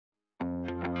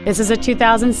This is a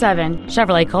 2007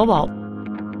 Chevrolet Cobalt.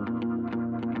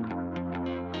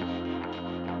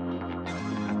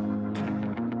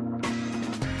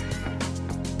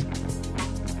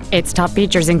 Its top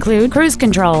features include cruise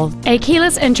control, a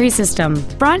keyless entry system,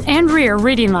 front and rear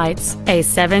reading lights, a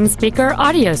 7-speaker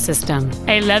audio system,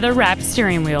 a leather-wrapped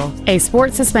steering wheel, a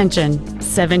sport suspension,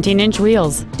 17-inch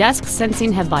wheels, dusk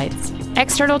sensing headlights,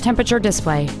 external temperature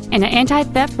display, and an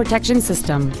anti-theft protection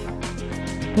system.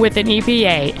 With an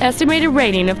EPA estimated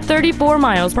rating of 34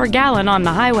 miles per gallon on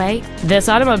the highway, this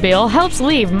automobile helps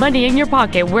leave money in your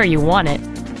pocket where you want it.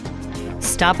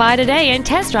 Stop by today and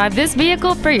test drive this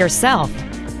vehicle for yourself.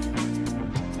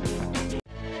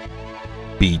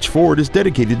 Beach Ford is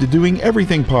dedicated to doing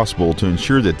everything possible to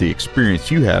ensure that the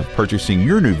experience you have purchasing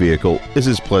your new vehicle is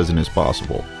as pleasant as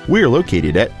possible. We are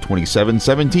located at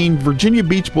 2717 Virginia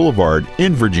Beach Boulevard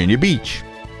in Virginia Beach.